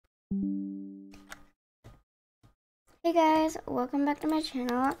Hey guys, welcome back to my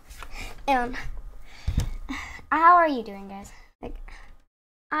channel. And how are you doing, guys?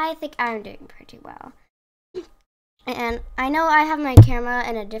 I think I'm doing pretty well. And I know I have my camera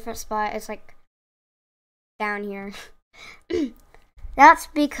in a different spot. It's down here. That's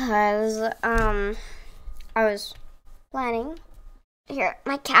because I was planning. Here,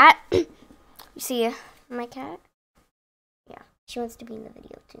 my cat. You see my cat? Yeah, she wants to be in the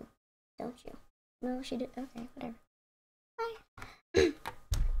video too, don't you? No, she did. Okay, whatever. Hi.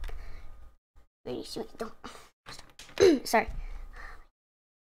 Very sweet. Don't. Sorry.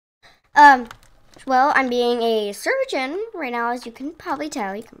 Well, I'm being a surgeon right now, as you can probably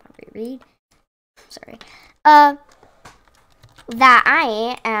tell. You can probably read. Sorry. That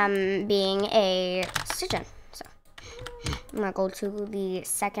I am being a surgeon. So, I'm gonna go to the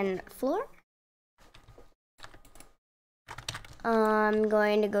second floor. I'm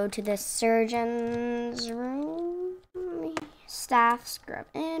going to go to the surgeon's room. Staff, scrub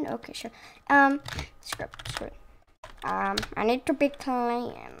in. Okay, sure. Scrub. I need to be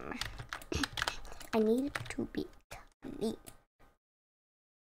clean. I need to be clean.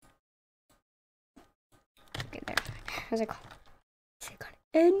 Okay, there. How's it going? Second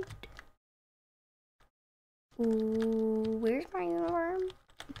end. Ooh, where's my arm?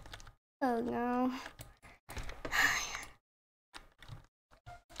 Oh no.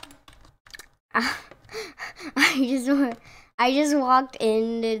 I just walked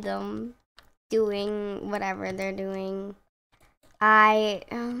into them doing whatever they're doing. I'm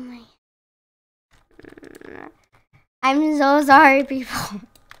so sorry, people.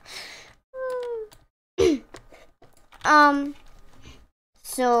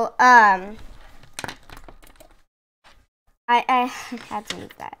 I had to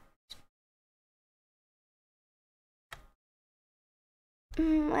leave that.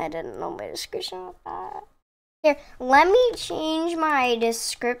 I didn't know my description with that. Here, let me change my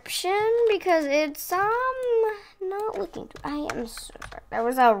description because it's not looking too. I am so sorry. There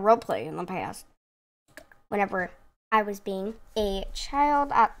was a roleplay in the past. Whenever I was being a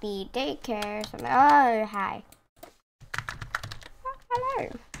child at the daycare. So, oh, hi.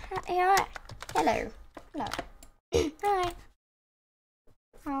 Hello. Hello. Hi.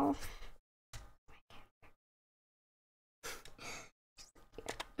 Oh.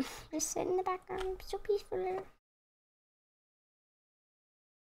 Just sit in the background, so peaceful.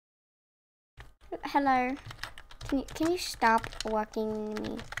 Hello. Can you stop walking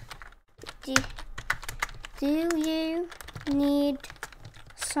me? Do you need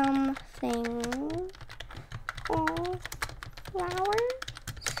something or flowers?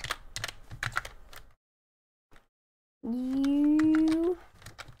 You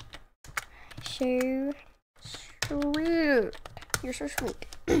so sweet. You're so sweet.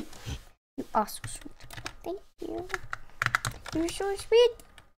 You are so sweet. Thank you. You're so sweet.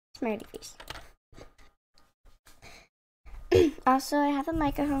 Smiley face. Also, I have a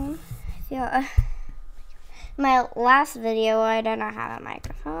microphone. My last video, I did not have a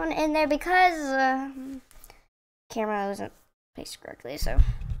microphone in there because camera wasn't placed correctly. So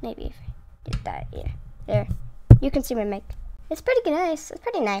maybe if I did that, yeah. There, you can see my mic. It's pretty nice. It's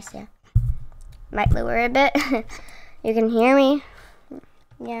pretty nice, yeah. Might lower a bit. You can hear me.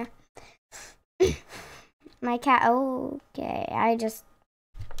 Yeah. My cat. Okay,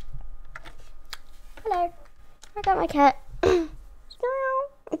 hello. I got my cat.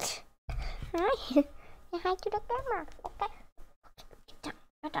 Hi. Hi to the camera. Okay. Get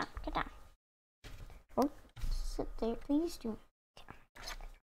down. Oh, sit there, please. Do.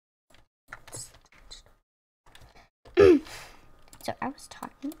 So I was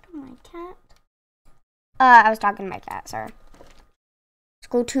talking to my cat. Sorry. Let's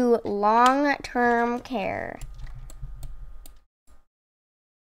go to long-term care.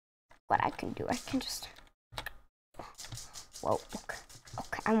 What I can do, I can just. Whoa. Okay.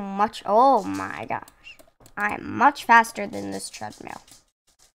 Oh my gosh. I am much faster than this treadmill.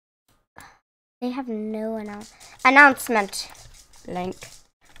 They have no announcement. Link.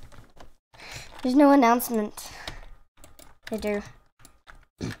 There's no announcement. They do.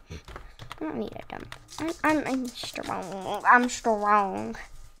 I don't need a dump. I'm strong.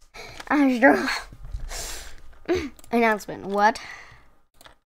 Announcement. What?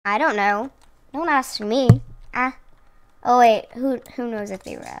 I don't know. Don't ask me. Oh wait, who knows if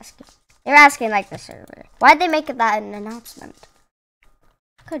they were asking? They were asking like the server. Why'd they make that an announcement?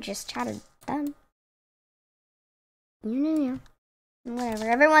 Could just chatted them. Yeah. Whatever.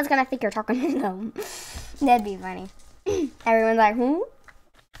 Everyone's gonna think you're talking to them. That'd be funny. Everyone's like, who?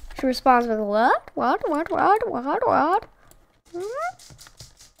 She responds with what? What?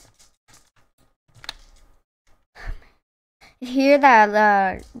 You hear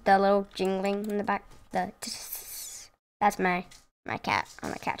the little jingling in the back? That's my cat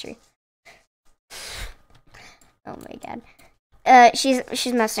on the cat tree. Oh my god.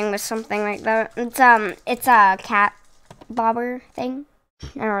 She's messing with something like that. It's a cat bobber thing. I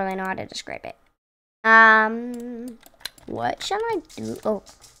don't really know how to describe it. What shall I do? Oh,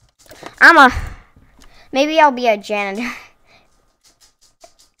 maybe I'll be a janitor.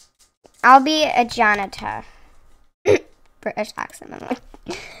 I'll be a janitor. British accent.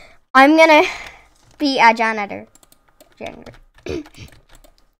 I'm gonna be a janitor. Janitor. Let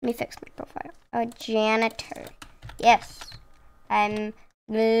me fix my profile. A janitor. Yes. I'm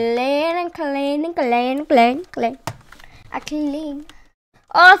cleaning. I clean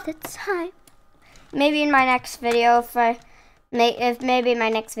all the time. Maybe in my next video, if maybe my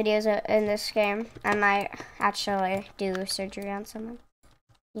next videos are in this game, I might actually do surgery on someone.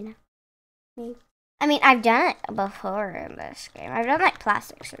 You know, maybe. I mean, I've done it before in this game. I've done like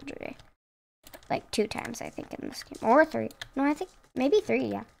plastic surgery, like 2 times I think in this game, or 3. No, I think maybe 3.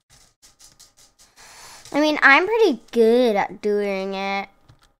 Yeah. I mean, I'm pretty good at doing it.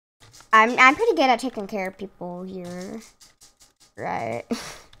 I'm pretty good at taking care of people here, right?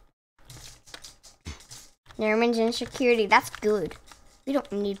 Norman's in security. That's good. We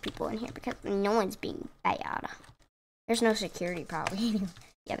don't need people in here because no one's being bad. There's no security probably.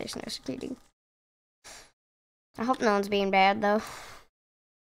 Yeah, there's no security. I hope no one's being bad though.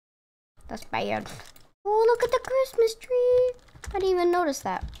 That's bad. Oh, look at the Christmas tree. I didn't even notice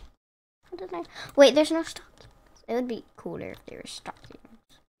that. How did I? Wait, there's no stockings. It would be cooler if there were stockings.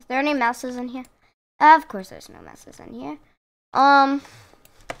 Is there any messes in here? Of course there's no messes in here.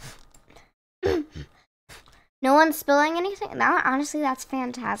 No one's spilling anything? That, honestly, that's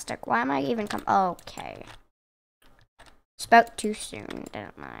fantastic. Why am I even okay. Spoke too soon,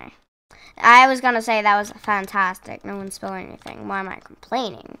 didn't I? I was gonna say that was fantastic. No one's spilling anything. Why am I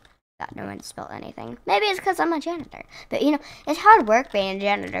complaining that no one spilled anything? Maybe it's because I'm a janitor. But, you know, it's hard work being a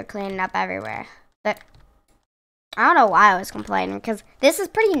janitor, cleaning up everywhere. But I don't know why I was complaining, because this is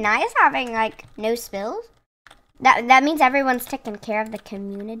pretty nice having, like, no spills. That means everyone's taking care of the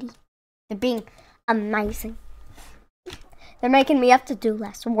community. They're being amazing. They're making me have to do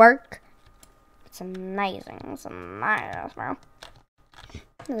less work. It's amazing. It's nice, bro.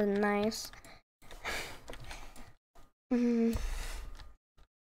 This is nice. There's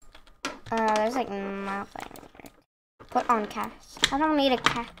like nothing. Put on cast. I don't need a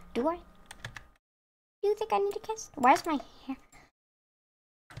cast, do I? Do you think I need a cast? Why is my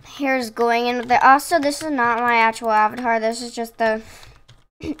hair is going in there? Also, this is not my actual avatar. This is just the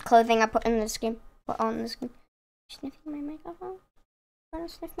clothing I put in this game. Put on this game. Sniffing my microphone. Want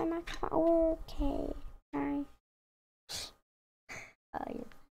to sniff my microphone? Okay. Hi. Yeah.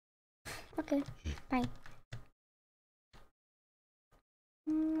 Okay. Bye.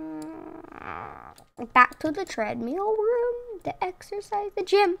 Back to the treadmill room, the exercise, the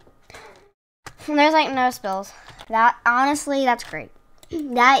gym. And there's like no spills. That honestly, that's great.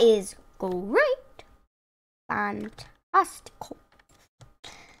 That is great. Fantastical.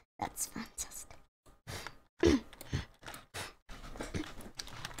 That's fantastic.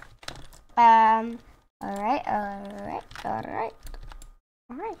 Alright. Sorry.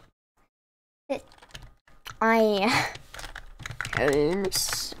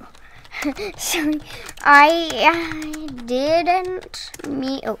 I didn't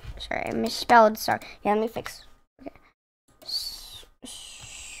mean. Oh, sorry. I misspelled. Sorry. Yeah, let me fix. Okay.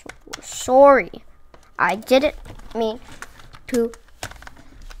 Sorry. I didn't mean to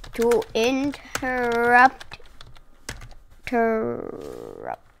interrupt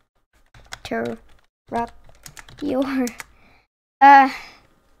your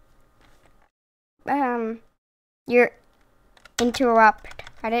your interrupt.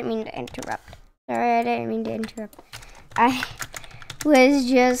 I didn't mean to interrupt. Sorry, I didn't mean to interrupt. I was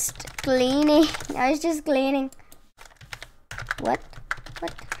just cleaning. What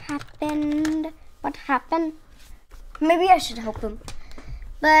happened? What happened? Maybe I should help him.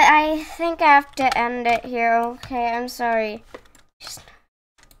 But I think I have to end it here. Okay, I'm sorry. Just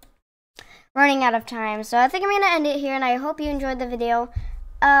running out of time. So I think I'm going to end it here, and I hope you enjoyed the video.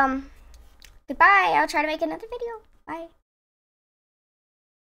 Goodbye. I'll try to make another video. Bye.